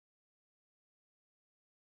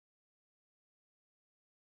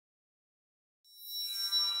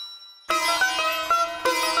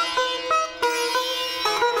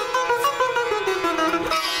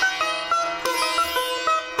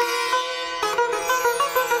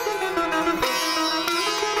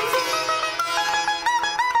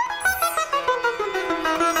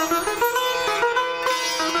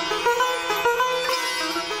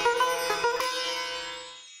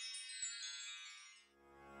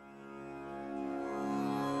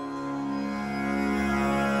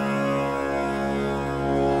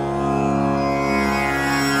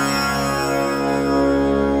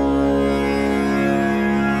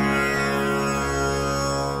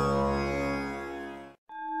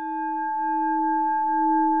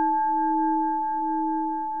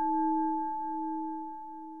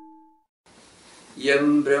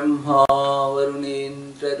Yam Brahma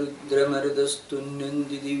Varunendra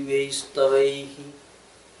Rudramarudastunyandi Divyaistavaihi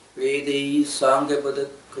Vedai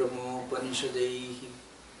Sangapadakrammo Upanishadaihi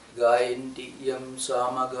Gayanti Yam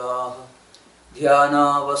Samagaha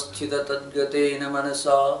Dhyanavasthita Tadgatena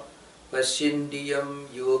Manasa Pashyandi Yam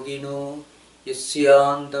Yogino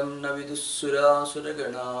Yasyandam Navidussura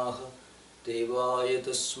Suraganaha Devaya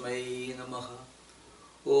Tasmai Namaha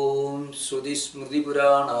Om Sudhismriti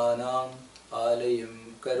Purananam Alayam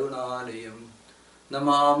Karunalayam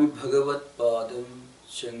Namami Bhagavad Padam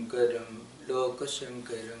Shankaram Loka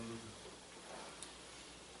Shankaram.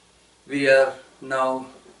 We are now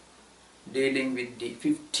dealing with the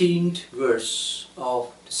 15th verse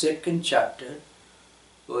of the second chapter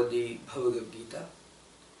of the Bhagavad Gita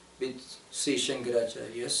with Sri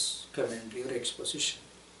Shankaracharya's commentary or exposition.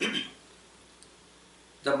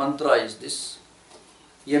 The mantra is this: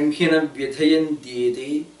 Yam hina vyadhayan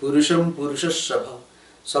dyede purusham purushashabha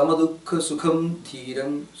samadukha sukham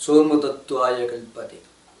dhiram somatatvaya kalpate.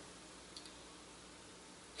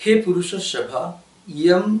 He purushashabha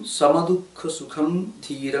yam samadukha sukham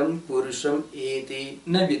dhiram purusham ete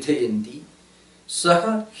na vidhayanti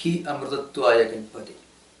saha hi amritatvaya kalpate.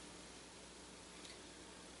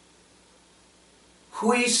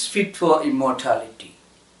 Who is fit for immortality?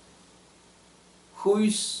 Who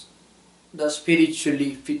is the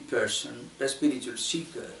spiritually fit person, the spiritual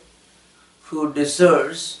seeker, who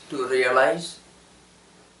deserves to realize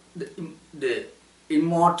the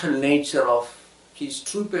immortal nature of his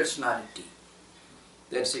true personality?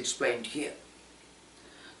 That's explained here.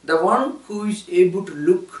 The one who is able to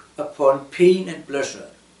look upon pain and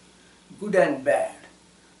pleasure, good and bad,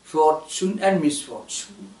 fortune and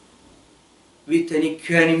misfortune, with an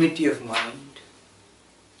equanimity of mind,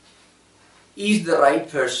 is the right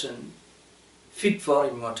person fit for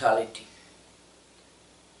immortality.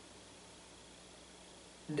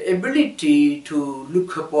 The ability to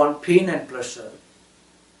look upon pain and pleasure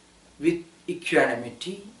with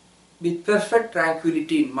equanimity, with perfect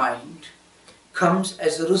tranquility in mind, comes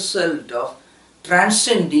as a result of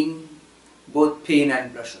transcending both pain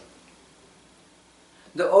and pleasure.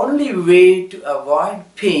 The only way to avoid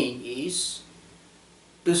pain is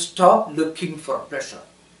to stop looking for pleasure.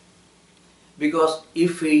 Because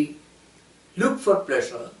if we look for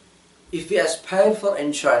pleasure, if we aspire for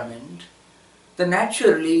enjoyment, then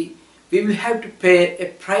naturally we will have to pay a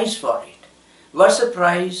price for it. What's the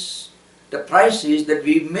price? The price is that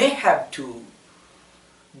we may have to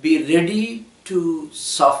be ready to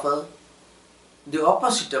suffer the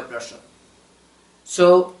opposite of pleasure.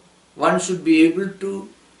 So one should be able to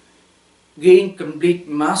gain complete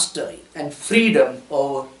mastery and freedom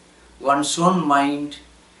over one's own mind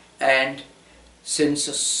and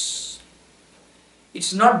senses.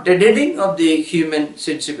 It's not deadening of the human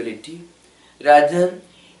sensibility, rather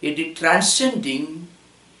it is transcending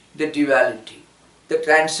the duality, the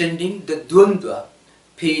transcending the dvandva,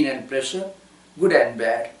 pain and pleasure, good and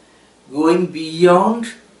bad, going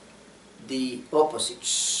beyond the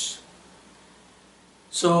opposites.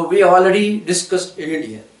 So we already discussed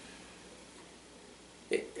earlier,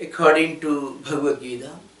 according to Bhagavad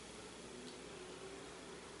Gita,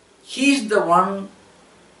 he is the one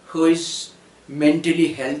who is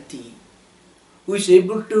mentally healthy, who is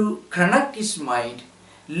able to connect his mind,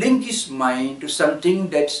 link his mind to something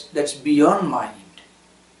that's beyond mind.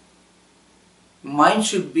 Mind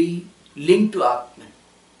should be linked to Atman.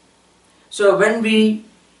 So when we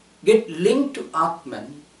get linked to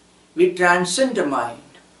Atman, we transcend the mind.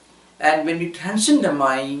 And when we transcend the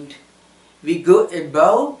mind, we go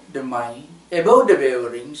above the mind, above the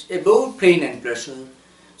waverings, above pain and pleasure.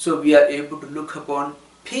 So we are able to look upon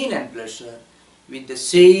pain and pleasure with the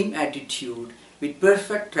same attitude, with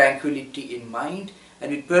perfect tranquility in mind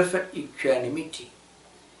and with perfect equanimity.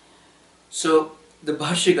 So the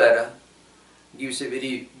Bhashyam gives a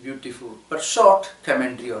very beautiful but short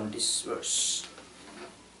commentary on this verse.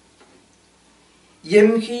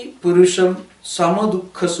 Yam hi purusham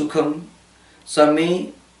samadukha sukham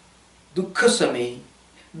same dukkha same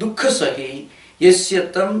dukkha sahe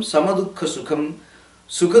yasyatam samadukha sukham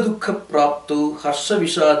Sukha dukkha prapto harsha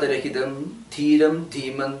vishadarahidam dhiram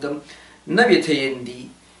dhimandam na vyathayendi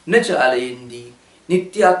na chalayendi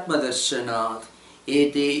nityatma darshanat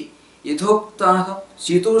ete yadhoktaha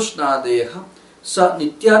sitoshnadayaha sa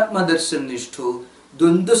nityatma darshanishto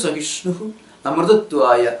dvandva sahishnuhu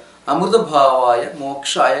amritatvaya amritabhavaya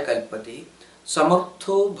mokshaya kalpate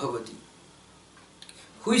samartho bhavati.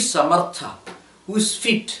 Who is samartha? Who is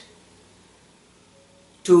fit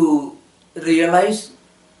to realize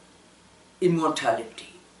immortality,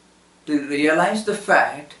 to realize the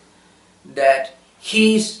fact that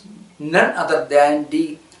he is none other than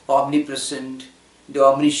the omnipresent, the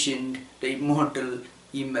omniscient, the immortal,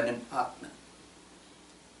 immanent Atma.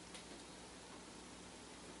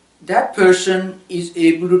 That person is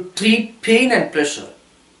able to treat pain and pleasure,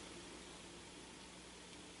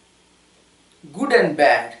 good and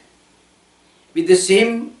bad, with the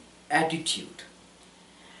same attitude.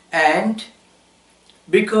 And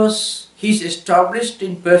because he is established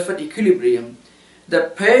in perfect equilibrium,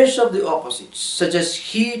 the pairs of the opposites, such as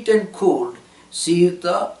heat and cold,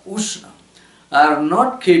 Sita, Ushna, are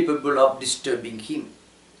not capable of disturbing him,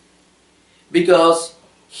 because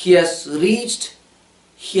he has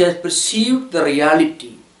perceived the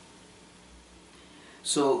reality.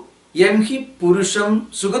 So, yamhi purusham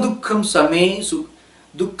sugadukham same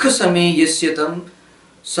dukkha same yasyatam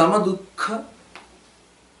samadukha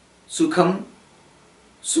sukham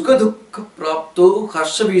sugadukha prapto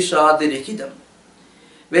harshavishadirikhidam.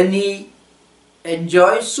 When he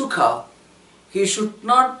enjoys sukha, he should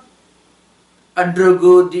not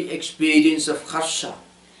undergo the experience of harsha.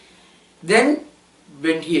 Then,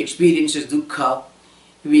 when he experiences dukkha,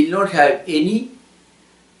 he will not have any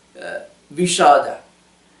vishada.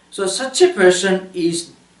 So, such a person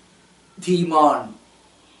is dhiman.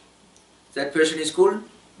 That person is called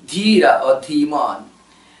dhira or dhiman.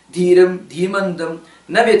 Dhiram dhimandam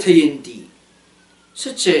navethayanti.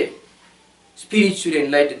 Such a spiritually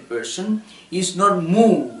enlightened person is not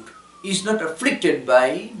moved, is not afflicted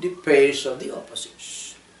by the pairs of the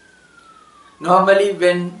opposites. Normally,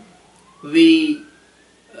 when we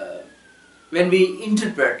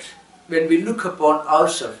interpret, when we look upon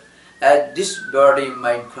ourselves as this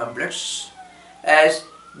body-mind complex, as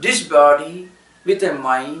this body with a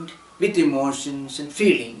mind, with emotions and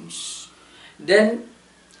feelings, then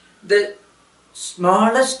the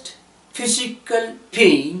smallest physical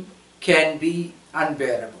pain can be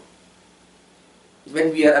unbearable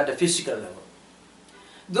when we are at the physical level.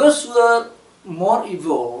 Those who are more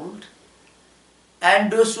evolved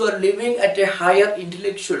and those who are living at a higher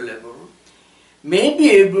intellectual level may be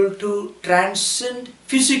able to transcend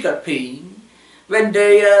physical pain when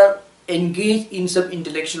they are engaged in some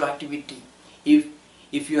intellectual activity.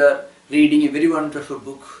 If you are reading a very wonderful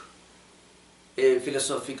book, a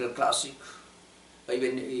philosophical classic, or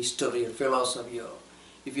even a history or philosophy, or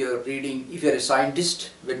if you are a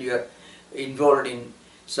scientist, when you are involved in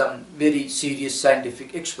some very serious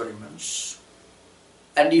scientific experiments,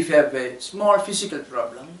 and if you have a small physical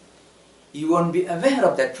problem, you won't be aware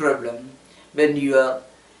of that problem when you are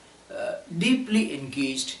deeply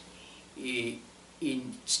engaged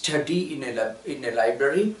in study in a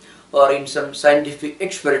library or in some scientific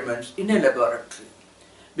experiments in a laboratory,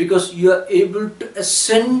 because you are able to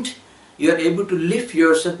ascend, you are able to lift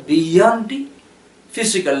yourself beyond the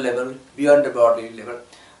physical level, beyond the bodily level.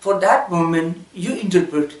 For that moment, you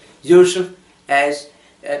interpret yourself as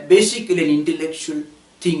basically an intellectual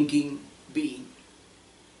thinking being.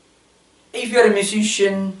 If you are a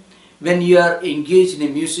musician, when you are engaged in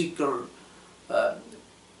a musical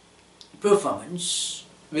performance,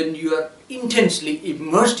 when you are intensely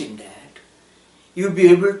immersed in that, you will be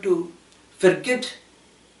able to forget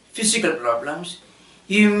physical problems.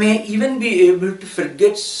 You may even be able to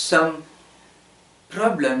forget some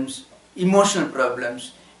problems, emotional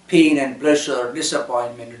problems, pain and pleasure,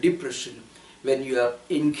 disappointment, depression, when you are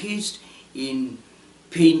engaged in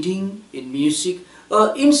painting, in music,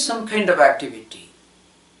 or in some kind of activity.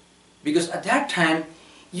 Because at that time,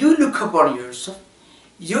 you look upon yourself,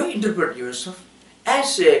 you interpret yourself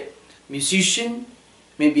as a musician,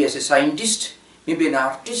 maybe as a scientist, maybe an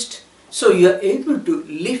artist. So you are able to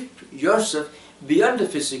lift yourself beyond the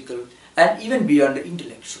physical and even beyond the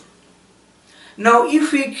intellectual. Now,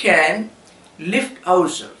 if we can lift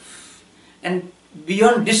ourselves and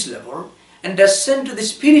beyond this level and ascend to the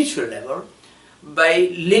spiritual level by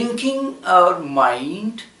linking our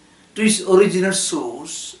mind to its original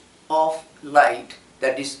source of light,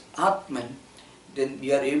 that is Atman, then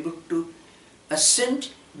we are able to ascend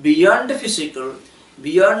beyond the physical,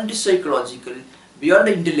 beyond the psychological, beyond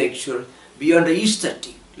the intellectual, beyond the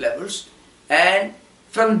aesthetic levels, and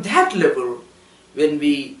from that level, when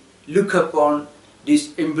we look upon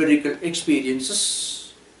these empirical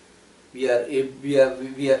experiences, we are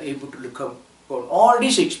able to look upon all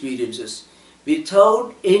these experiences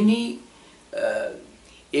without any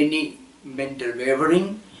mental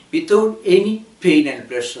wavering, without any pain and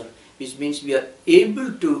pleasure, which means we are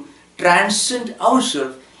able to transcend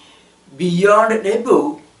ourselves beyond and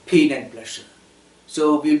above pain and pleasure.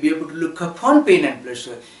 So we will be able to look upon pain and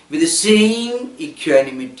pleasure with the same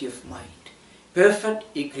equanimity of mind, perfect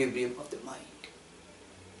equilibrium of the mind.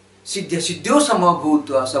 Siddhya siddhyo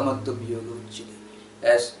samabhutva samatvam yoga uchyate.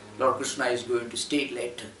 As Lord Krishna is going to state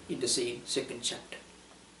later in the same second chapter.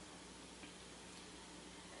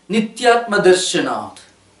 Nityatma Darshanat,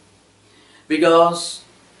 because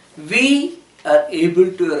we are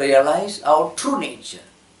able to realize our true nature,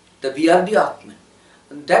 that we are the Atman.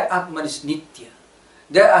 And that Atman is Nitya.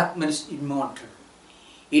 That Atman is immortal.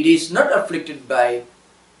 It is not afflicted by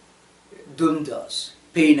dundas,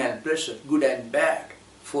 pain and pleasure, good and bad,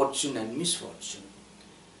 fortune and misfortune.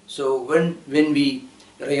 So when we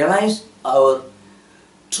realize our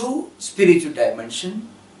true spiritual dimension,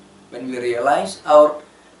 when we realize our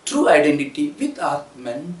true identity with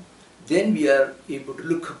Atman, then we are able to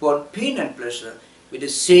look upon pain and pleasure with the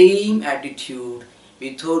same attitude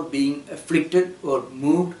without being afflicted or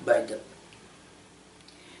moved by them.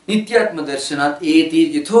 Nityatma darshanat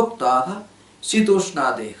eti yithoktaha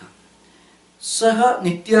sitoshnadeha saha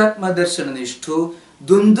nityatma darshananishto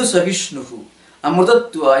dundu sahishnuhu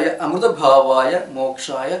amrutattvaya amrutabhavaya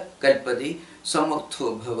mokshaya kalpadi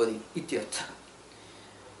samurtho bhavadi ityartha.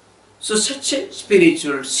 So such a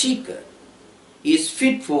spiritual seeker is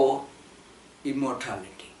fit for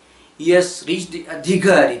immortality. He has reached the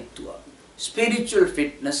adhikaritva, spiritual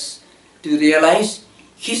fitness, to realize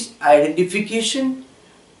his identification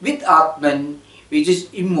with Atman, which is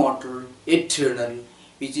immortal, eternal,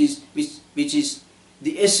 which is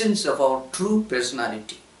the essence of our true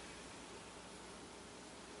personality.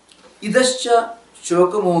 Idascha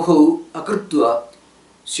shokamoho akrutva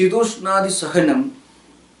sidoshnadi sahanam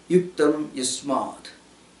yuktam yasmad.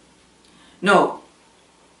 Now,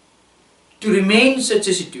 to remain in such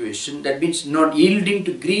a situation, that means not yielding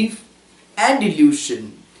to grief and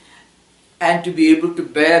illusion, and to be able to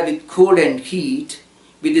bear with cold and heat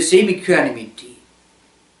with the same equanimity,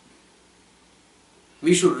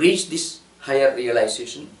 we should reach this higher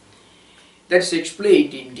realization. That's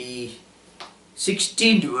explained in the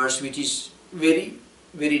 16th verse, which is very,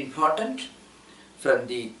 very important from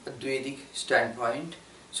the Advaitic standpoint.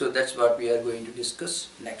 So that's what we are going to discuss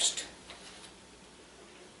next.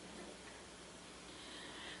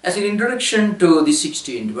 As an introduction to the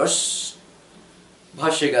 16th verse,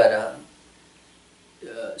 Bhashyam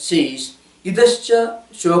says, Idascha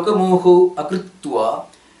shokamoho akrutva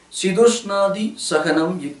sidoshnadi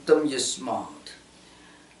sahanam yuktam yasmad.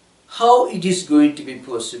 How it is going to be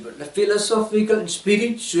possible? The philosophical and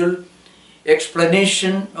spiritual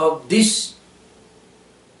explanation of this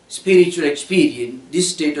spiritual experience, this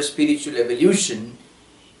state of spiritual evolution,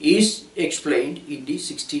 is explained in the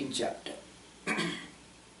 16th chapter.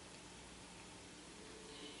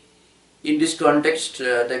 In this context,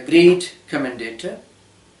 the great commentator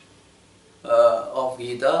of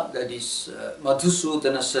Gita, that is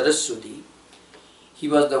Madhusudana Saraswati, he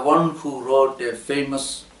was the one who wrote a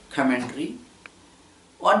famous commentary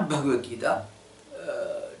on Bhagavad Gita.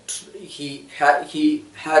 He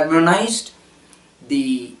harmonized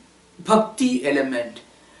the Bhakti element,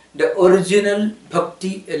 the original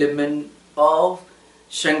Bhakti element of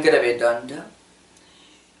Shankaracharya,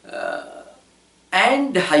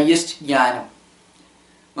 and the highest Jnana.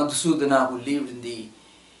 Madhusudana, who lived in the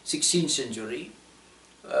 16th century,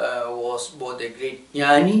 was both a great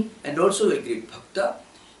Jnani and also a great Bhakta,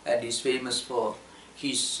 and is famous for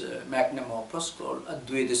his magnum opus called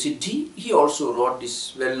Advaita Siddhi. He also wrote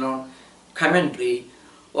this well-known commentary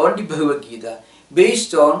on the Bhagavad Gita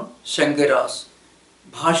based on Shankara's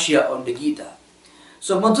Bhashyam on the Gita.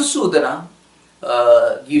 So Madhusudana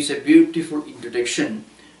gives a beautiful introduction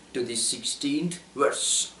to the 16th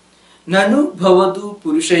verse. Nanu bhavadu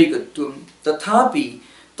purushaigatvam tathapi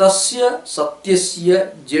tasya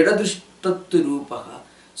satyasya jedadrishtatrupaha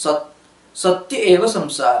satya eva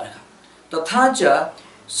samsaraha tathacha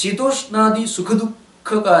sidoshnadi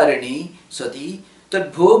sukhadukkhakarani sati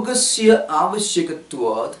tadbhogasya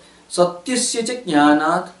avashyakatvad satyasya cha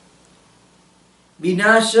jnanat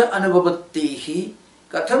vinasha anubhavattehi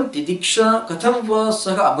katham tidiksha katham va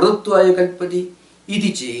saha amrutvaya kalpati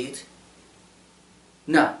iti chet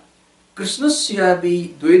na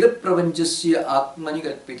krishnasyapi dvaita prapanchasya atmani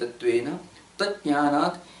kalpitatvena tat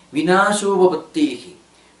jnanat vinashobhavattehi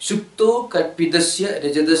Shukto kalpidasya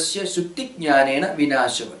rajadasya shukti jnanena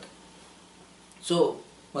vinashavat. So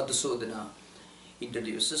Madhusudana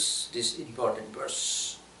introduces this important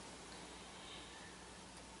verse.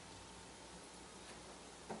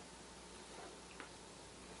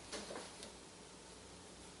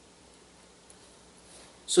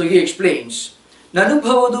 So he explains,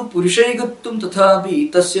 Nanubhavadu purushaigattum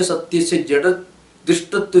tathapi tasya satyasya jada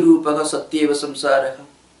drishtatrupaha satyeva samsaraha.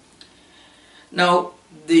 Now,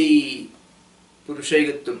 the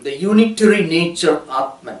purushaigattum, the unitary nature of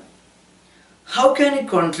Atman, how can it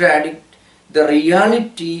contradict the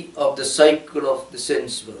reality of the cycle of the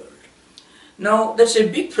sense world? Now that's a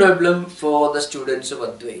big problem for the students of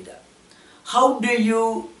Advaita. How do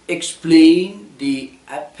you explain the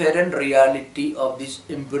apparent reality of this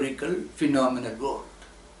empirical phenomenal world?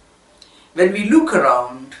 When we look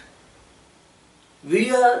around,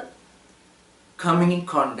 we are coming in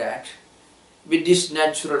contact with this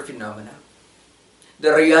natural phenomena.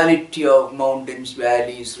 The reality of mountains,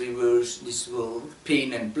 valleys, rivers, this world,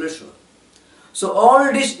 pain and pleasure. So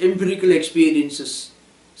all these empirical experiences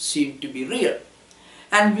seem to be real.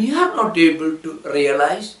 And we are not able to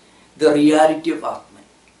realize the reality of Atman.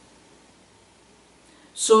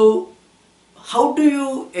 So how do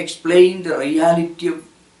you explain the reality of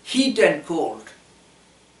heat and cold?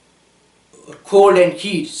 Or cold and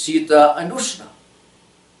heat, Sita and Ushna.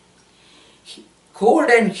 Cold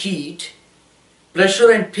and heat, pleasure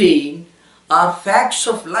and pain are facts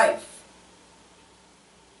of life.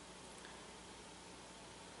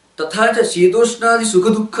 तथा च शीतोष्णादि सुख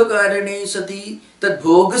दुःख कारणे सति तद्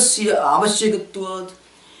भोगस्य आवश्यकत्वात्.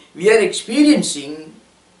 We are experiencing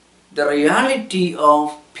the reality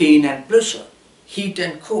of pain and pleasure, heat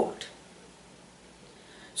and cold.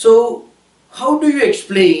 So how do you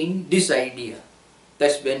explain this idea?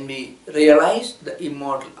 That's when we realize the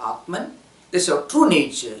immortal Atman, that's our true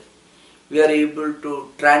nature. We are able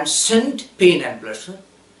to transcend pain and pleasure.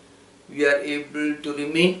 We are able to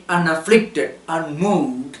remain unafflicted,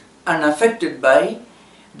 unmoved, unaffected by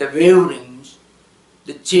the waverings,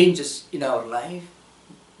 the changes in our life,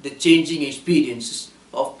 the changing experiences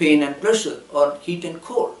of pain and pleasure or heat and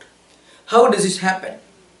cold. How does this happen?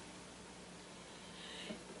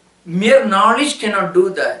 Mere knowledge cannot do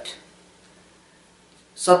that.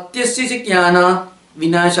 Satyasya jnana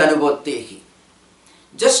vinashanubhottehi.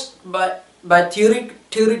 Just by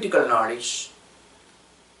theoretical knowledge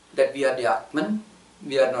that we are the Atman,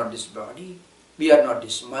 we are not this body, we are not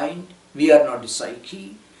this mind, we are not the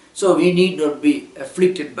psyche, so we need not be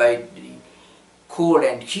afflicted by the cold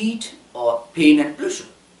and heat or pain and pleasure.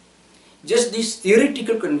 Just this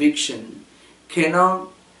theoretical conviction cannot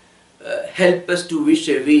help us to wish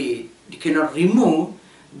away, it cannot remove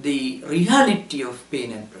the reality of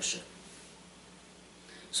pain and pleasure.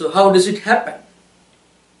 So how does it happen?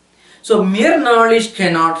 So mere knowledge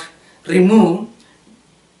cannot remove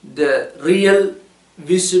the real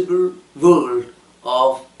visible world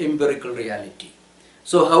of empirical reality.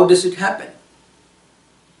 So how does it happen?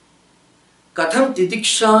 Katham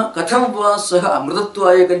titiksha, katham va saha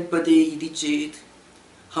amritatvaya kalpate iti chet.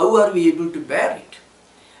 How are we able to bear it?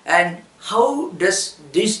 And how does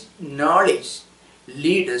this knowledge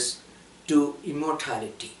lead us to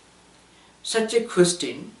immortality? Such a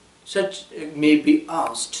question may be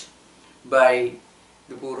asked by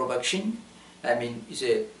the Purva-Bhakshin. I mean, it's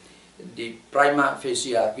the prima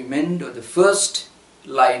facie argument, or the first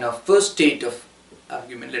line of first state of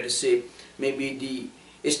argument, let us say, maybe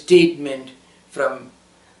a statement from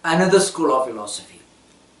another school of philosophy,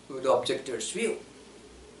 with the objector's view.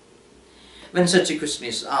 When such a question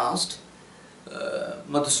is asked,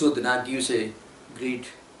 Madhusudana gives a great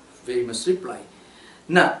famous reply.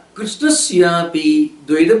 Na Krishnasyapi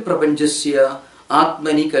dvaita prapanchasya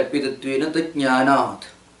atmani kalpitattvena tajnanat.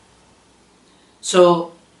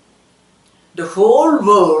 So the whole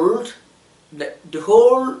world, the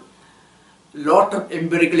whole lot of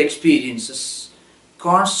empirical experiences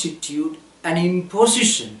constitute an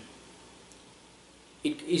imposition.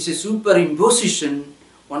 It is a superimposition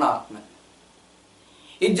on Atman.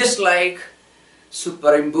 It's just like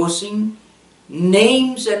superimposing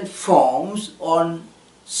names and forms on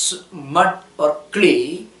mud or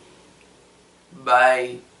clay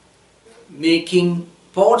by making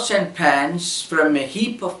pots and pans from a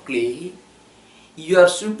heap of clay. You are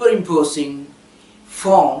superimposing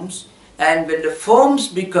forms, and when the forms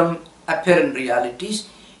become apparent realities,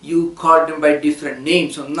 you call them by different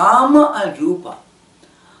names. So Nama and Rupa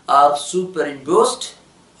are superimposed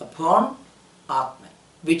upon Atman,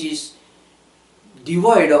 which is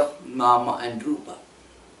devoid of Nama and Rupa.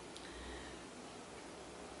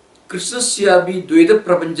 Krishnasyapi dvaita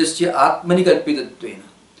prapanchasya atmani kalpitattvena.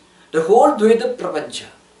 The whole dvaita prapancha,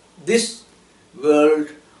 this world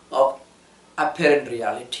of apparent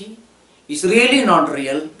reality, is really not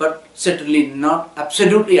real, but certainly not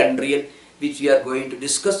absolutely unreal, which we are going to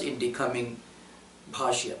discuss in the coming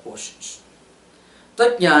Bhashya portions.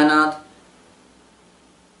 Tajnanat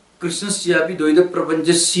Krishnasyapi dvaita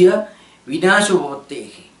prapanchasya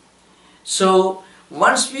vinashabhavattehi. So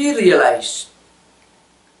once we realize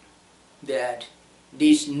that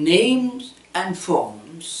these names and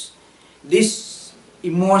forms, these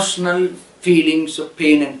emotional feelings of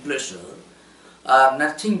pain and pleasure, are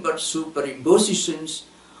nothing but superimpositions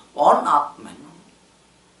on Atman,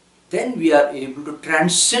 then we are able to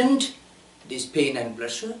transcend this pain and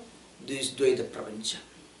pleasure, this Dvaita Prapancha.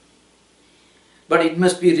 But it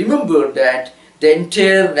must be remembered that the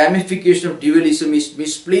entire ramification of dualism is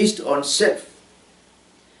misplaced on self.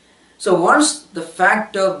 So once the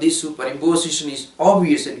fact of this superimposition is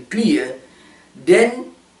obvious and clear,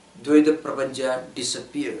 then Dvaita Prapancha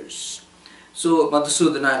disappears. So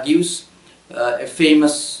Madhusudana gives a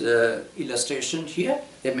famous illustration here,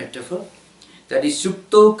 a metaphor, that is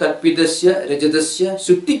Sukto Kalpidasya Rajadasya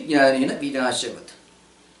Sukti Jnanena Vinashavat.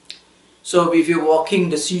 So if you're walking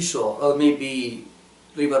the seashore or maybe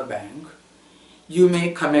river bank, you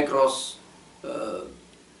may come across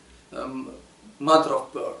mother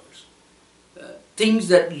of pearls, things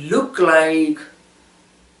that look like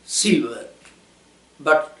silver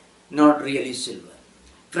but not really silver.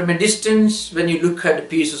 From a distance, when you look at the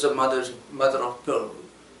pieces of mother of pearl,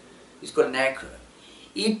 it's called nacre,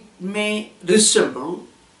 it may resemble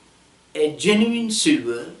a genuine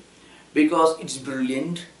silver because it's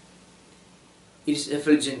brilliant, it is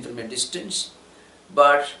effulgent from a distance.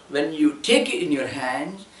 But when you take it in your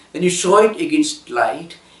hands, when you show it against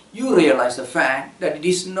light, you realize the fact that it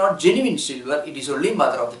is not genuine silver, it is only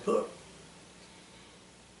mother of the pearl.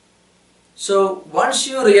 So once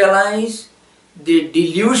you realize the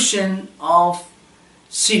delusion of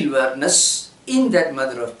silverness in that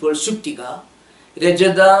mother of pearl, Shuktika,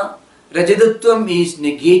 Rajadatvam is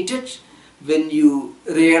negated when you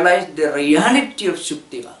realize the reality of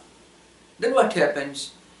Shuktika. Then what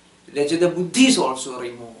happens? Rajada Buddhi is also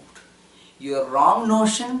removed. Your wrong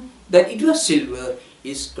notion that it was silver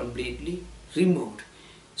is completely removed.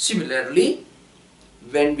 Similarly,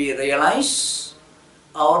 when we realize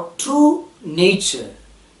our true nature,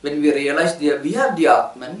 when we realize that we have the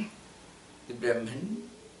Atman, the Brahman,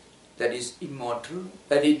 that is immortal,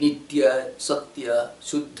 that is Nitya, Satya,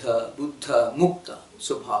 Shuddha, Buddha, Mukta,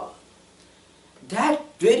 Subhava. That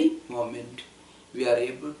very moment we are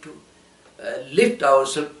able to lift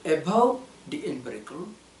ourselves above the empirical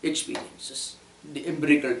experiences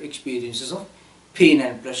of pain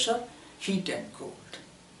and pleasure, heat and cold.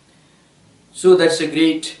 So that's a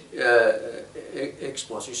great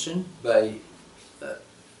exposition by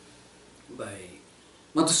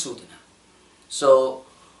Madhusudana. So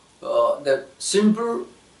the simple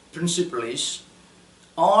principle is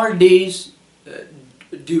all these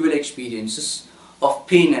dual experiences of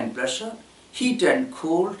pain and pleasure, heat and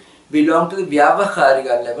cold, belong to the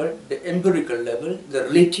Vyavaharika level, the empirical level, the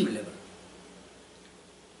relative level.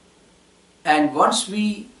 And once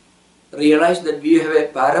we realize that we have a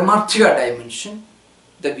Paramarthika dimension,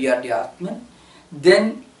 that we are the Atman,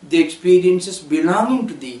 then the experiences belonging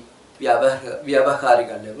to the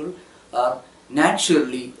Vyavaharika level are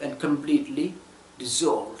naturally and completely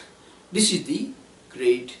dissolved. This is the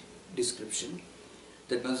great description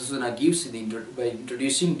that Madhusudana gives by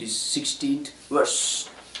introducing this 16th verse.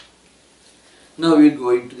 Now we will go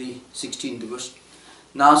into the 16th verse.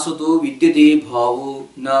 Nasato vidyate bhavo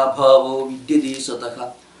na bhavo vidyate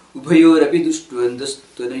sataha ubhayorapi dushtvandas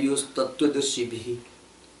tvanayos tattvadarshibhihi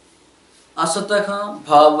asataha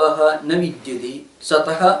bhavaha na vidyate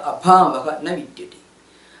sataha abhavaha na vidyate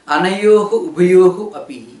anayoho ubhayoho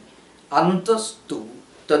api antastu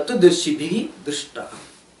tattvadarshibhihi drishtaha.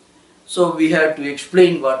 So we have to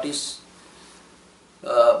explain what is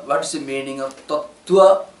the meaning of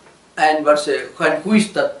tattva and who is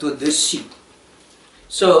Tattvadarshi.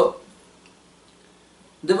 So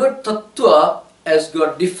the word tattva has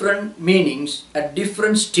got different meanings at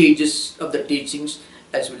different stages of the teachings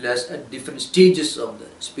as well as at different stages of the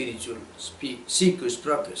spiritual seeker's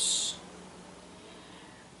progress.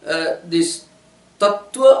 This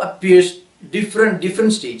tattva appears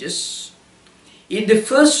different stages. In the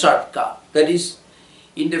first Shatka, that is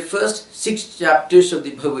in the first 6 chapters of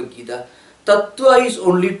the Bhagavad Gita, Tattva is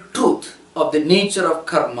only truth of the nature of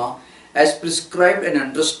karma as prescribed and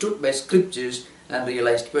understood by scriptures and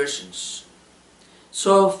realized persons.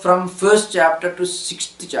 So from 1st chapter to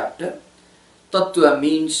 6th chapter, Tattva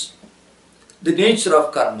means the nature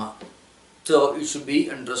of karma. So it should be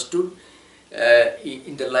understood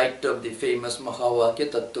in the light of the famous Mahavakya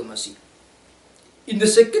Tattwamasi. In the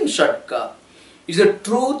second Shatka, is a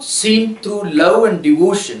truth seen through love and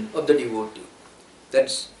devotion of the devotee.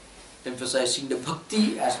 That's emphasizing the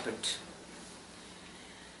Bhakti aspect.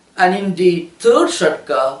 And in the third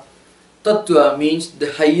Shatka, Tattva means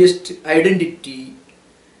the highest identity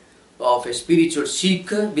of a spiritual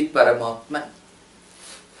seeker with Paramatman.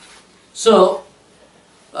 So,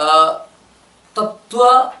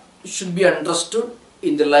 Tattva should be understood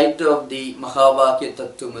in the light of the Mahavakya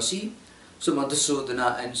Tattwamasi. So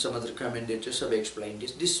Madhusudana and some other commentators have explained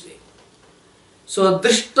this way. So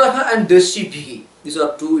drishtaha and drishibhi, these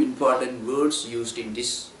are two important words used in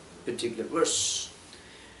this particular verse.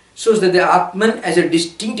 Shows that the Atman as a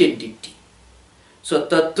distinct entity. So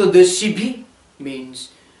Tattwadrishibhi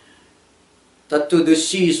means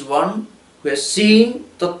Tattwadrishi is one who has seen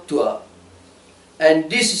Tattva, and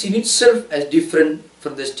this is in itself as different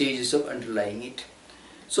from the stages of underlying it.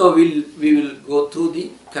 So we will go through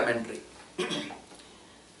the commentary.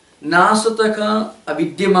 Nasataka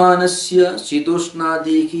avidyamanasya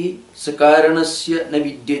shidoshnadeki sakaranasya na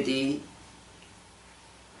vidyati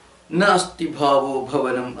na asti bhavo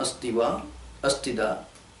bhavanam astiva astida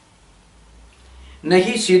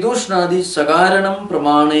nahi shidoshnadi sakaranam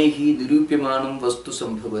pramanaihi nirupyamanam vastu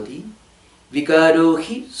sambhavati vikaro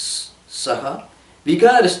hi saha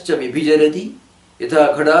vikarascha vibhijarati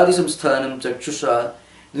yatha ghadadi samsthanam chakshusha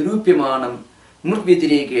nirupyamanam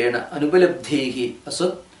murvitirekena anupalabdhehi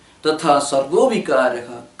asat तथा servo विकारः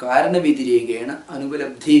कारण व्यतिरेकेण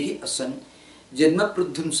अनुपलब्धेः असन जन्म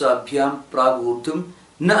प्रध्वंसाभ्यां प्रागूर्ध्वं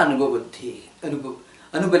न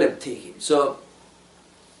अनुपलब्धेः. So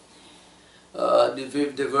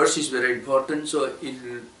the verse is very important, so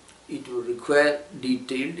it will require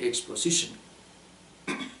detailed exposition.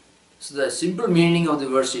 So the simple meaning of the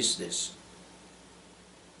verse is this: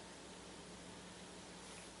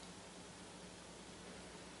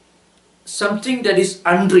 something that is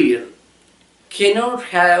unreal cannot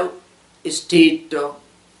have a state of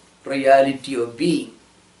reality or being,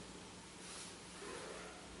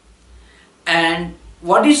 and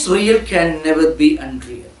what is real can never be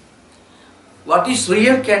unreal. What is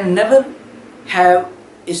real can never have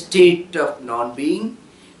a state of non-being,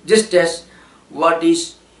 just as what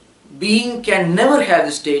is being can never have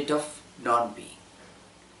the state of non-being.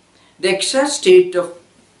 The exact state of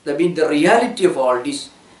the reality of all this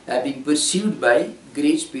are being perceived by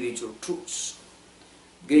great spiritual truths,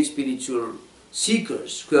 great spiritual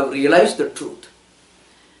seekers who have realized the truth.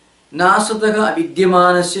 Nasataka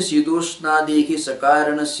avidyamanasya sidoshnadeki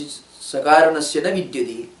sakaranasya na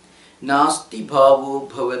vidyati nasti bhavo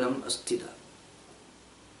bhavanam astita.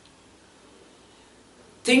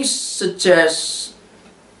 Things such as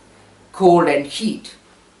cold and heat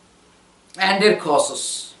and their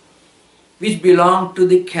causes, which belong to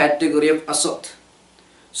the category of asat.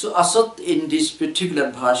 So asat in this particular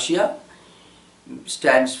bhashya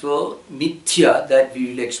stands for mithya, that we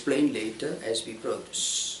will explain later as we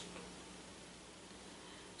progress.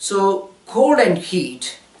 So cold and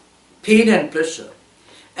heat, pain and pleasure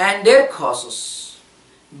and their causes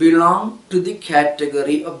belong to the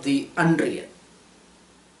category of the unreal.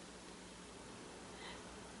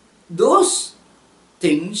 Those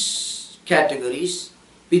things, categories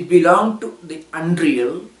which belong to the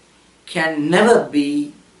unreal can never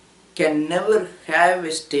have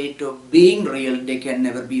a state of being real, they can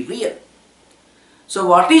never be real. So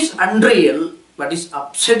what is unreal, what is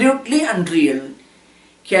absolutely unreal,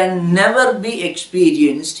 can never be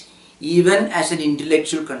experienced even as an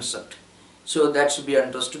intellectual concept. So that should be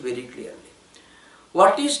understood very clearly.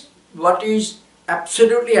 What is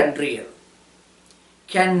absolutely unreal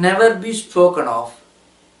can never be spoken of,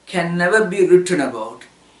 can never be written about,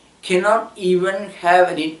 cannot even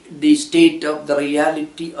have the state of the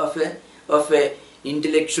reality of a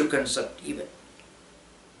intellectual concept even.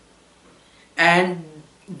 And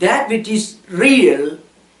that which is real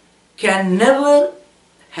can never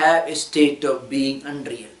have a state of being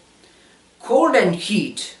unreal. Cold and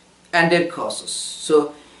heat and their causes.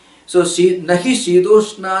 So nahi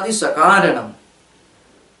sidoshnadi sakaranam,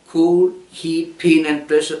 cold, heat, pain and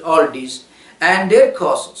pressure, all these and their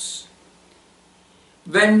causes,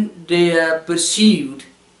 when they are perceived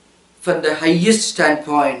from the highest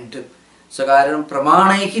standpoint, sakaranam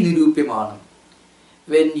pramanaihi nirupyamanam,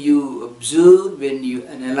 when you observe, when you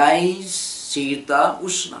analyze sita,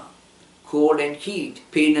 ushna, cold and heat,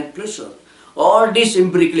 pain and pleasure, all these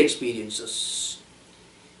empirical experiences,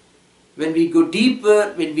 when we go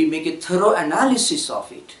deeper, when we make a thorough analysis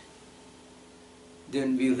of it,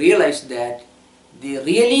 then we realize that they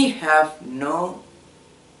really have no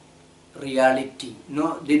reality,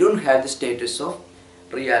 they don't have the status of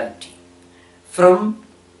reality from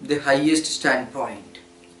the highest standpoint.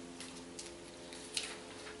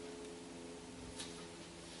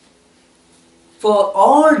 For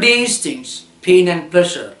all these things, pain and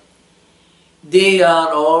pleasure, they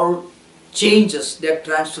are all changes, they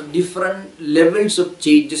are different levels of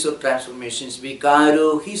changes or transformations.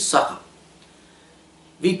 Vikaro hi saha.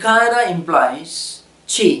 Vikara implies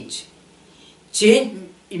change. Change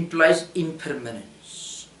implies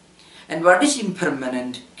impermanence. And what is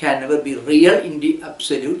impermanent can never be real in the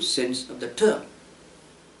absolute sense of the term.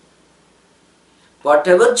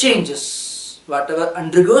 Whatever changes whatever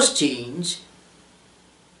undergoes change,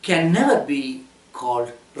 can never be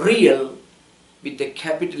called real with the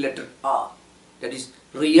capital letter R. That is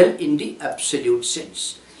real in the absolute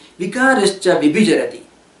sense. Vikarascha vibhijarati.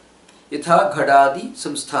 Yatha ghadadi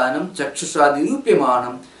samsthanam chakshusadi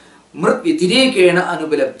rupyamanam mrit vitirekena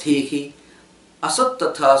anubalabdhehi asat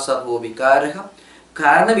tatha sarvo vikaraha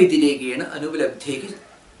karana vitirekena anubalabdhehi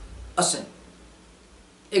asan.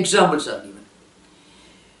 Examples are given.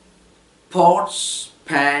 Pots,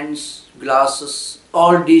 pans, glasses,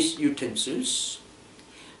 all these utensils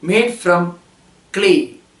made from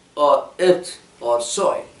clay or earth or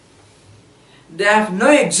soil, they have no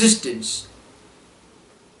existence.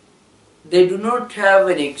 They do not have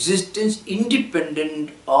an existence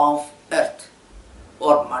independent of earth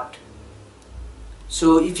or mud.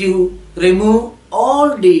 So if you remove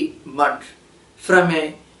all the mud from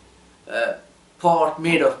a pot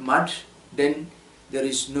made of mud, then there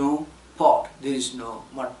is no pot, there is no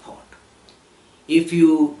mud pot. If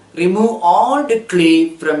you remove all the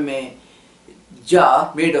clay from a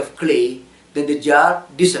jar made of clay, then the jar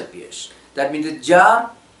disappears. That means the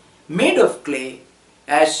jar made of clay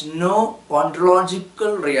has no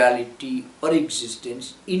ontological reality or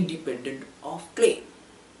existence independent of clay.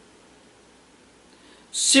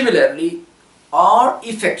 Similarly, all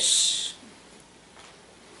effects,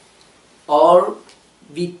 all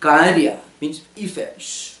vikarya means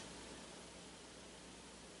effects,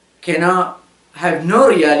 cannot have no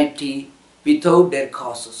reality without their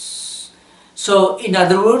causes. So, in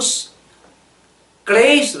other words,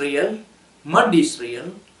 clay is real, mud is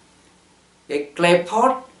real, a clay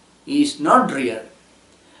pot is not real,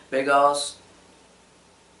 because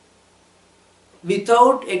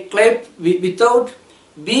without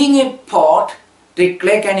being a pot, the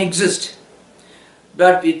clay can exist,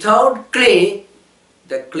 but without clay,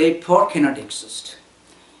 the clay pot cannot exist.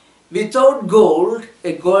 Without gold,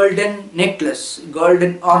 a golden necklace,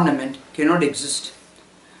 golden ornament cannot exist.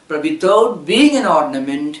 But without being an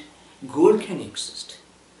ornament, gold can exist.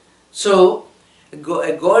 So, a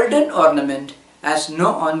golden ornament has no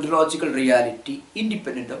ontological reality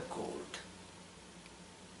independent of gold.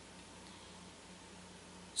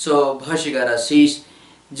 So, Bhashyakara says,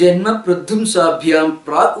 Janma pradhum sabhyam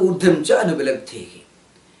pra urdham cha anubalabdhehi.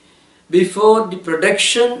 Before the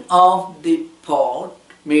production of the pot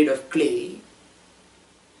made of clay,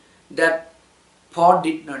 that pot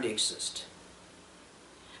did not exist.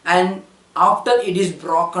 And after it is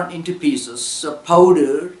broken into pieces,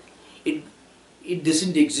 powdered, it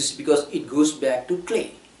doesn't exist because it goes back to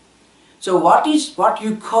clay. So what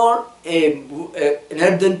you call an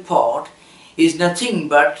earthen pot is nothing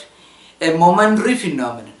but a momentary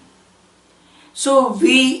phenomenon. So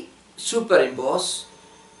we superimpose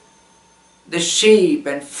the shape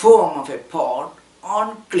and form of a pot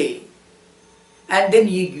on clay, and then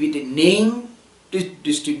you give it a name to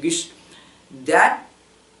distinguish that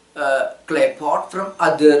clay pot from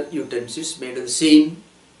other utensils made of the same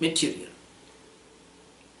material.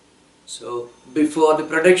 So before the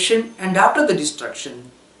production and after the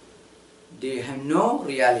destruction, they have no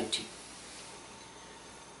reality.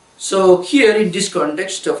 So here in this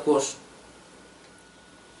context, of course,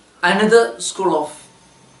 another school of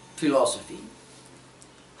philosophy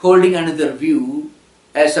holding another view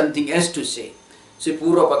as something else to say. So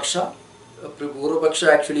Purva Paksha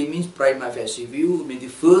actually means prima facie view, means the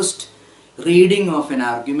first reading of an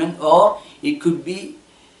argument, or it could be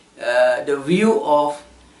the view of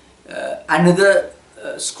another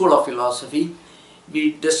school of philosophy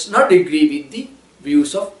which does not agree with the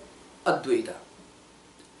views of Advaita.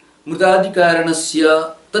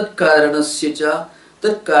 Mudadikaranasya tatkaranasya cha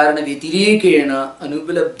tatkarana vitirekena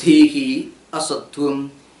anubalabdhehi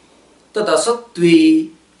asatvam tat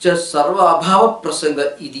asatve cha sarva abhava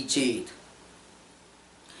prasanga iti ched.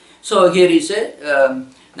 So here is a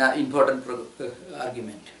important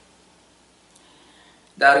argument.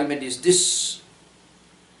 The argument is this: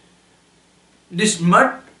 this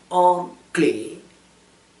mud or clay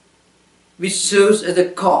which serves as the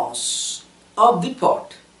cause of the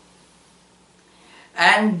pot,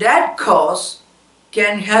 and that cause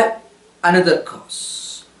can have another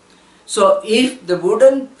cause. So if the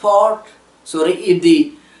if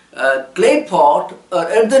the clay pot or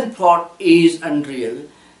earthen pot is unreal,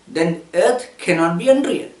 then earth cannot be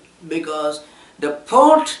unreal, because the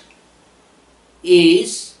pot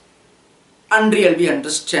is unreal, we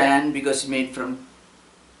understand, because it's made from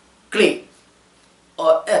clay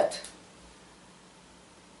or earth.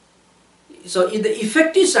 So if the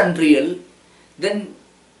effect is unreal, then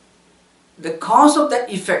the cause of that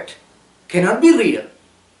effect cannot be real,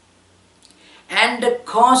 and the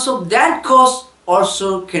cause of that cause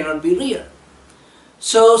also cannot be real.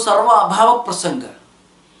 So sarva abhava prasanga.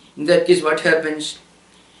 In that case what happens?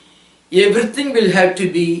 Everything will have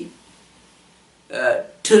to be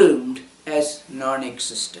termed as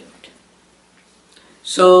non-existent.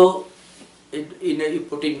 So, you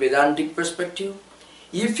put in Vedantic perspective,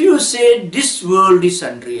 if you say this world is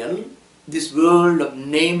unreal, this world of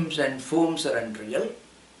names and forms are unreal,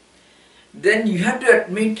 then you have to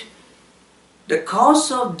admit the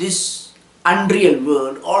cause of this unreal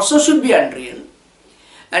world also should be unreal,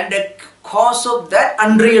 and the cause of that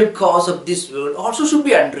unreal cause of this world also should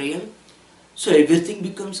be unreal. So everything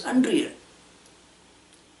becomes unreal.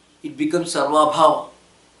 It becomes sarvabhava.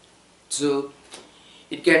 So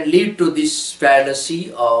it can lead to this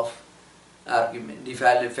fallacy of argument, the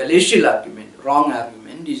fallacious argument, wrong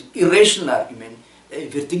argument, this irrational argument.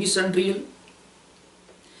 Everything is unreal.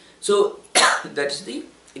 So that is the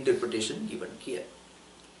interpretation given here.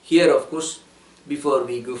 Here, of course, before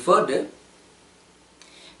we go further,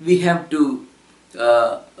 we have to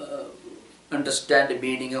understand the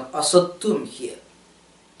meaning of asatvam here.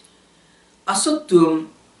 Asatvam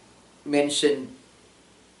mentioned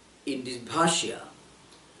in this Bhashya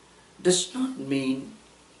does not mean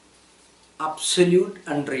absolute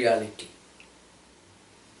unreality.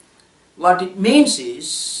 What it means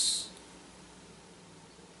is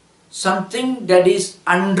something that is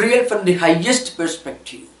unreal from the highest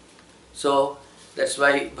perspective. So that's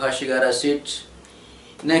why Bhashyakara said,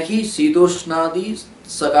 Nahi Sidoshnadi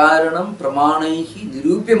Sakaranam Pramanaihi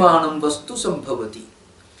Nirupyamanam Vastu Sambhavati.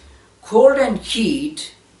 Cold and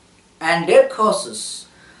heat and their causes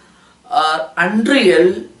are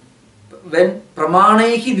unreal when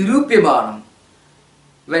Pramanaihi Nirupyamanam,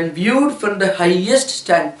 when viewed from the highest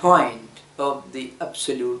standpoint of the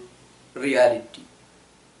absolute reality.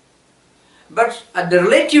 But at the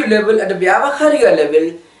relative level, at the Vyavaharika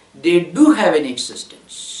level, they do have an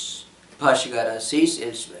existence. Bhashyakara says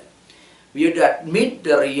elsewhere. We have to admit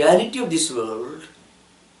the reality of this world.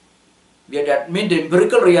 We have to admit the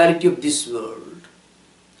empirical reality of this world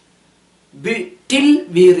till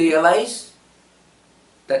we realize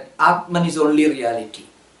that Atman is only reality.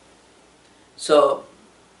 So,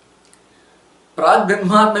 Prag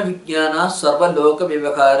Brahmatma Vijnana Sarva Loka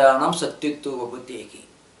Vyavakaranam Satyatva Vidya.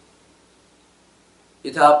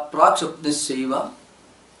 Yatha Prag Supnaseva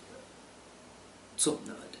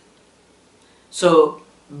Supnavad. So,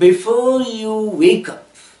 before you wake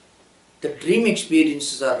up, the dream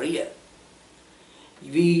experiences are real.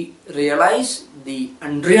 We realize the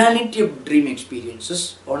unreality of dream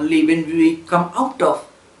experiences only when we come out of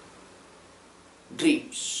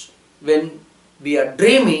dreams. When we are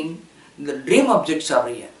dreaming, the dream objects are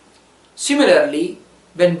real. Similarly,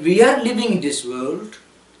 when we are living in this world,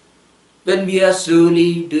 when we are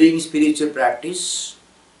slowly doing spiritual practice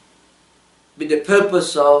with the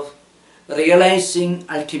purpose of realizing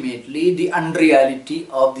ultimately the unreality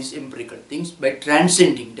of these empirical things by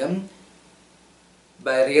transcending them,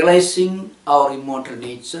 by realizing our immortal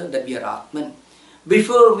nature, that we are Atman.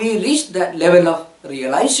 Before we reach that level of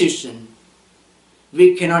realization,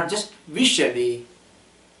 we cannot just wish away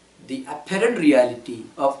the apparent reality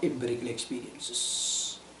of empirical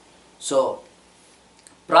experiences. So,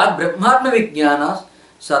 Prag Brahmatma Vijnana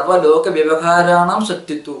Sarva Loka Vyavakaranam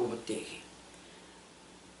Satyatva Vidya.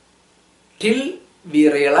 Till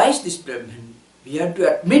we realize this Brahman, we have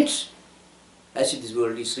to admit as if this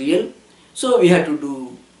world is real. So we have to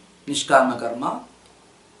do Nishkarma Karma,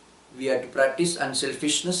 we have to practice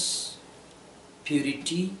unselfishness,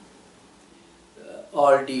 purity,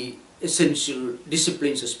 all the essential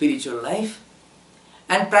disciplines of spiritual life,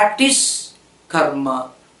 and practice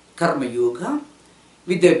Karma Yoga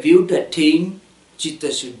with a view to attain Chitta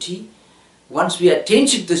Shuddhi. Once we attain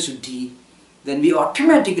Chitta Shuddhi, then we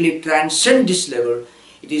automatically transcend this level.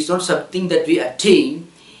 It is not something that we attain.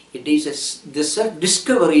 It is the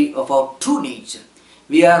self-discovery of our true nature.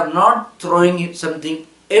 We are not throwing something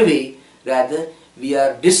away, rather we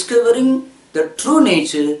are discovering the true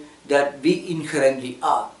nature that we inherently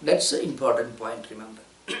are. That's an important point, remember.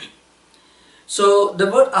 So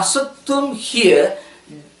the word asatvam here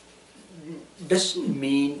doesn't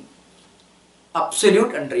mean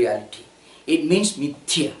absolute unreality. It means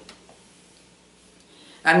mithya.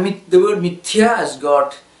 And the word mithya has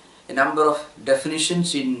got a number of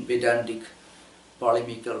definitions in Vedantic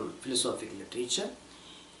polemical philosophical literature.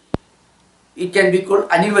 It can be called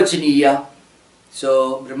anivachaniya.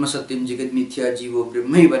 So, Brahma Satyam Jagat Mithya Jivo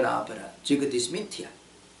Brahmaiva Napara. Jagat is mithya.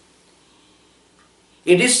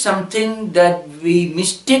 It is something that we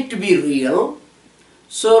mistake to be real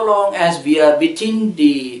so long as we are within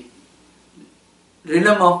the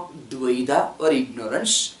realm of Advaita or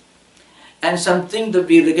ignorance. and something that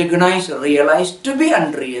we recognize or realize to be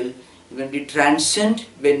unreal when we transcend,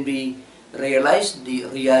 when we realize the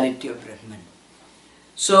reality of Brahman.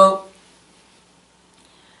 So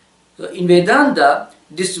in Vedanta,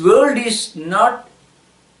 this world is not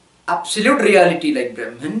absolute reality like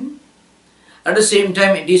Brahman. At the same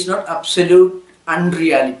time, it is not absolute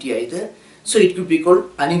unreality either. So it could be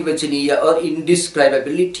called anirvachaniya or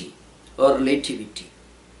indescribability or relativity.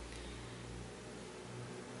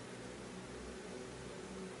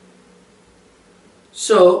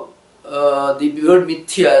 So the word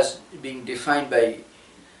mithya is being defined by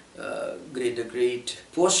the great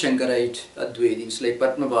post-Shankarite Advaitins like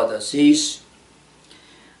Padmapada says,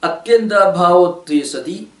 Atyanta bhavattve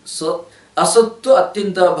sati asattva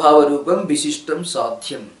atyanta bhavarupam visishtam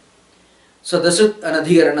sadhyam sadasat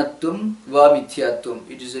anadhigaranatvam va mithyatvam.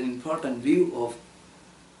 It is an important view of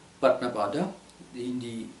Padmapada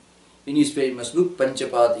in his famous book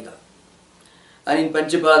Panchapadika. And in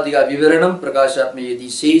Panchapadika Vivaranam Prakashatma Yadi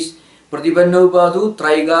says, Pratipannopadu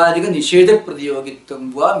Traigarika Nisheda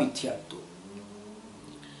Pradiyogittam va mithyatvam.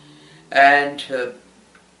 And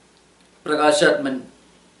Prakashatman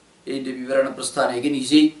in the Vivarana Prasthana again he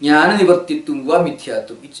says Jnana Nivartittum va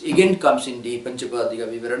mithyatvam. It again comes in the Panchapadika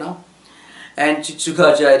Vivarana. And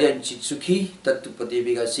Chitsukacharya and Chitsuki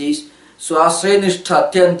Tattwamayananda says Swasre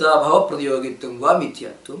Nishthatyanta Bhava Pradiyogittam va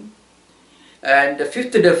mithyatvam. And the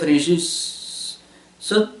fifth definition is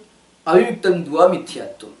Sat Aviviktam va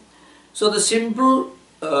mithyatvam. So the simple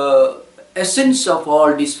essence of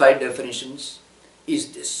all these five definitions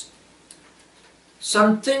is this: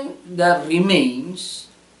 something that remains,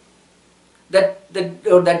 that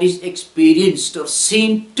is experienced or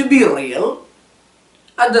seen to be real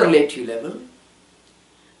at the relative level,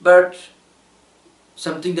 but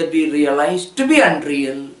something that we realize to be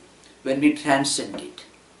unreal when we transcend it.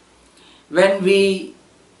 When we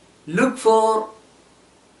look for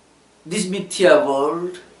this mithya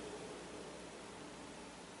world,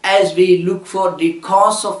 as we look for the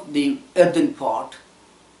cause of the earthen pot,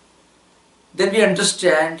 then we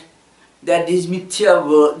understand that this mithya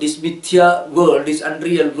world, this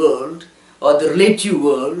unreal world or the relative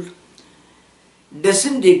world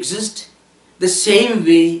doesn't exist the same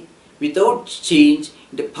way without change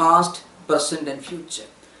in the past, present and future.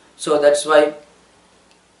 So that's why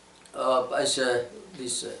as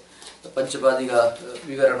this Panchapadika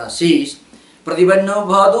Vivarana says, Pratipanno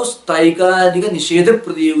bhados taikadika nisheda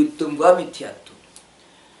pradiyogittam va mithyatvam.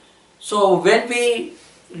 So when we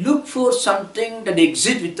look for something that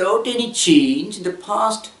exists without any change in the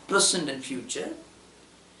past, present and future,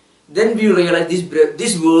 then we realize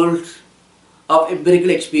this world of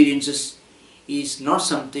empirical experiences is not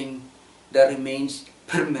something that remains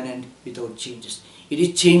permanent without changes. It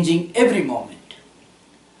is changing every moment.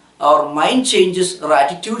 Our mind changes, our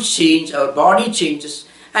attitude change, our body changes,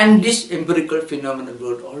 and this empirical phenomenal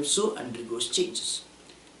world also undergoes changes.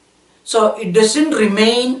 So it doesn't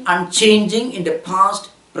remain unchanging in the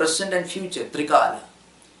past, present and future, trikala.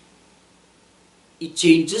 It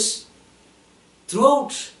changes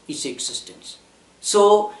throughout its existence.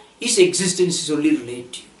 So its existence is only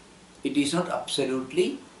relative. It is not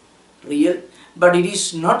absolutely real, but it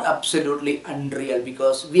is not absolutely unreal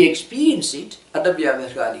because we experience it at the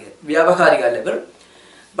Vyavaharika level,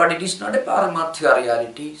 but it is not a Paramarthika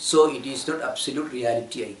reality, so it is not absolute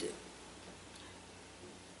reality either.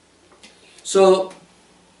 So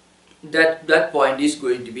that point is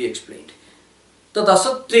going to be explained. Tat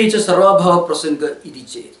asatvecha sarvabhava prasanga iti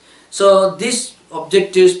chet. So this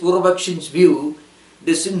objective's Purvakshin's view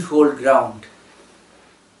doesn't hold ground,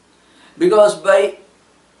 because by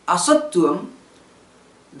asatvam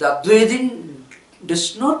the Advaitin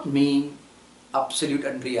does not mean absolute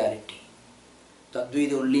unreality. The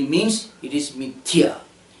Advaita only means it is mithya.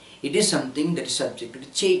 It is something that is subject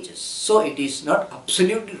to changes. So it is not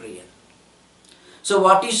absolutely real. So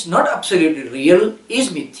what is not absolutely real is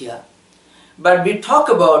mithya. But we talk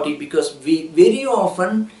about it because we very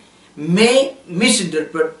often may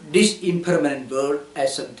misinterpret this impermanent world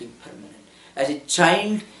as something permanent. As a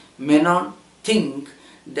child may not think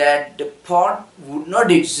that the pot would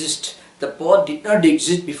not exist, the pot did not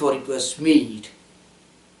exist before it was made.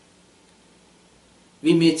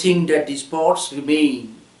 We may think that these pots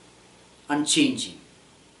remain unchanging.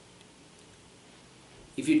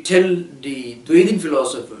 If you tell the Dvaitin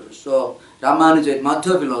philosophers or Ramanuja and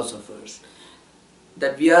Madhva philosophers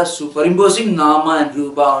that we are superimposing Nama and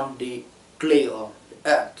Rupa on the clay or the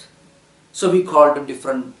earth, so we call them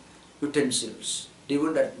different utensils, they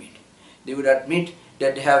would admit. They would admit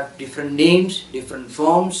that they have different names, different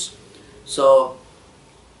forms. So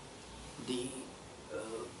the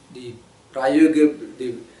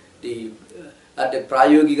at the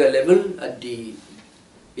Prayogika level, at the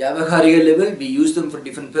Vyavaharika level, we use them for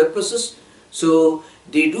different purposes. So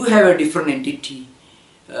they do have a different entity.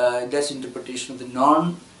 That's interpretation of the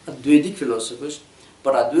non-Advaitic philosophers.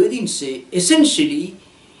 But Advaitins say essentially,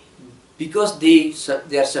 because they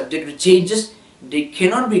are subject to changes, they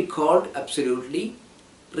cannot be called absolutely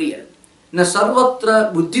real. Na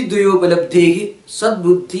sarvatra buddhi dvayo balabdhehi sad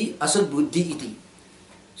buddhi asad buddhi iti.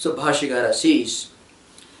 So Bhashyakara says,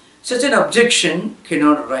 such an objection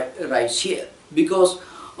cannot rise here, because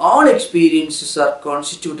all experiences are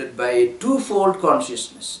constituted by a twofold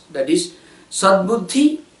consciousness, that is sad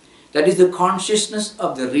buddhi, that is the consciousness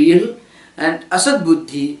of the real, and asad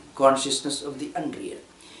buddhi, consciousness of the unreal.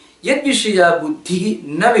 Yad vishaya buddhi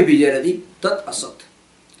na vibhijarati tat asat.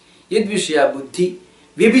 Yad vishaya buddhi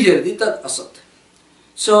vibhijarati tat asat.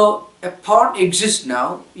 So a pot exists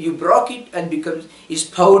now, you broke it and is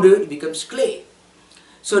powdered, becomes clay.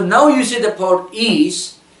 So now you say the pot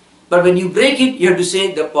is, but when you break it, you have to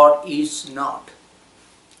say the pot is not.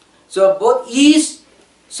 So both is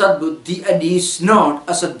sad buddhi and is not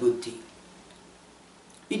asad buddhi.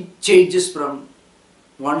 It changes from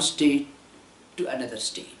one state to another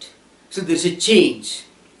state. So there is a change.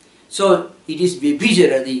 So it is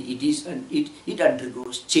vibhijarati, it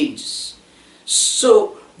undergoes changes.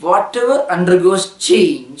 So whatever undergoes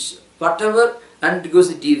change, whatever undergoes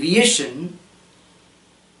a deviation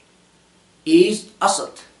is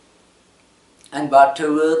asat, and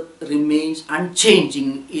whatever remains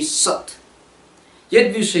unchanging is sat.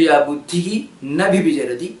 Yad vishaya buddhi na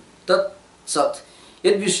vibhijarati tat sat.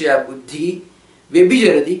 Yad vishaya buddhi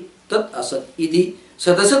vibhijarati tat asat iti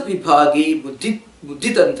sadasat vibhage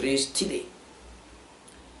buddhi tantre sthite.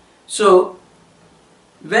 So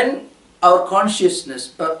when our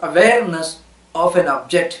consciousness or awareness of an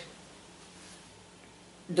object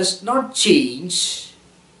does not change,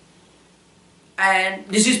 and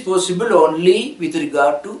this is possible only with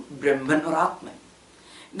regard to Brahman or Atman,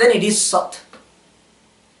 then it is Sat.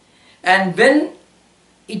 And when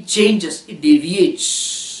it changes, it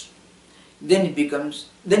deviates, then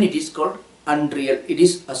it is called unreal, it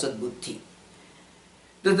is Asad Buddhi.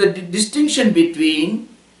 The distinction between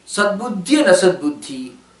Sad Buddhi and Asad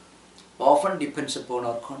Buddhi often depends upon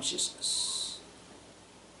our consciousness.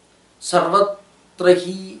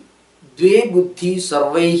 Sarvatrahi dve buddhi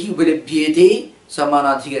sarvaihi upadabhyete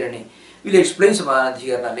samanadhikarane. We'll explain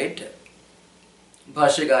samanadhikarana later.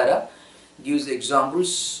 Bhashyakara gives the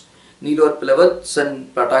examples. Nilotpalavat san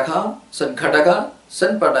pataka, san khataka,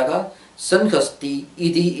 san pataka, san hasti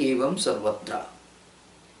idi evam sarvatra.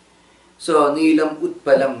 So Nilam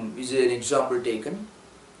Utpalam is an example taken.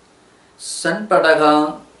 San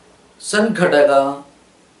pataka, san khataka,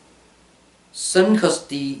 san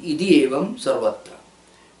hasti idi evam sarvatra.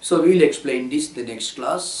 So we will explain this in the next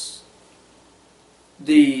class.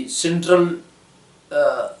 The central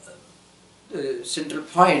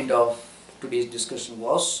point of today's discussion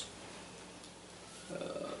was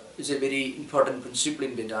is a very important principle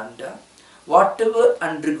in Vedanta. Whatever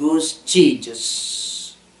undergoes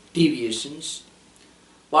changes, deviations,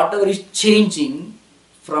 whatever is changing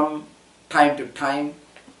from time to time,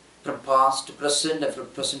 from past to present and from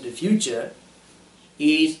present to future,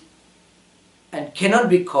 is and cannot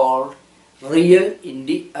be called real in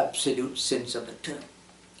the absolute sense of the term.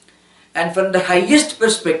 And from the highest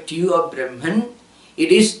perspective of Brahman,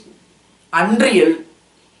 it is unreal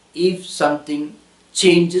if something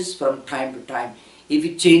changes from time to time, if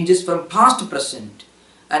it changes from past to present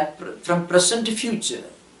and from present to future,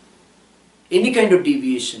 any kind of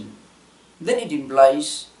deviation, then it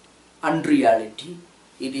implies unreality,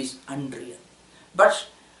 it is unreal. But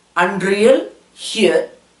unreal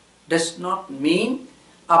here does not mean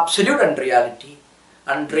absolute unreality.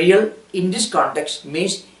 Unreal in this context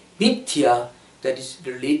means mithya, that is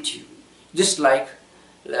relative. Just like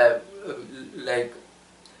the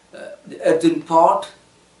earthen pot,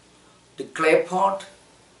 the clay pot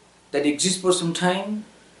that exists for some time,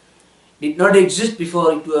 did not exist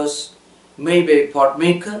before it was made by a pot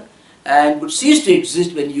maker, and would cease to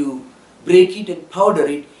exist when you break it and powder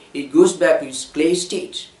it, it goes back to its clay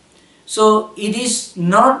state. So it is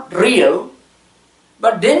not real,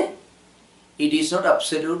 but then it is not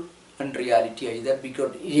absolute unreality either,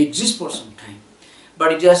 because it exists for some time.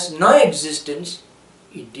 But it has no existence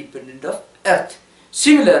independent of earth.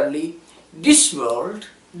 Similarly, this world,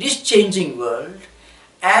 this changing world,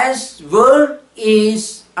 as world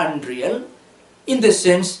is unreal, in the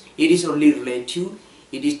sense it is only relative,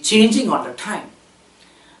 it is changing all the time.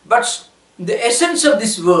 But the essence of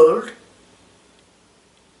this world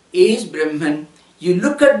is Brahman. You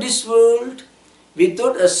look at this world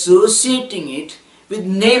without associating it with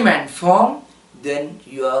name and form, then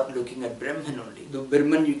you are looking at Brahman only. The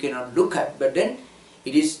Brahman you cannot look at, but then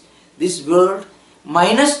it is this world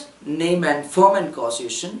minus name and form and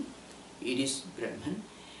causation, it is Brahman.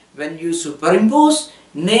 When you superimpose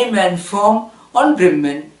name and form on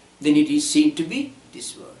Brahman, then it is seen to be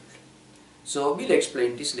this world. So we'll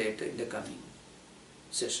explain this later in the coming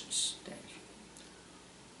sessions. Thank you.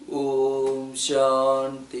 Om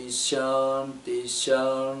Shanti Shanti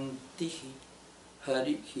Shanti.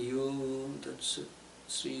 Hari Om Tat Sat.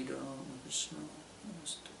 Sri Rama Krishna.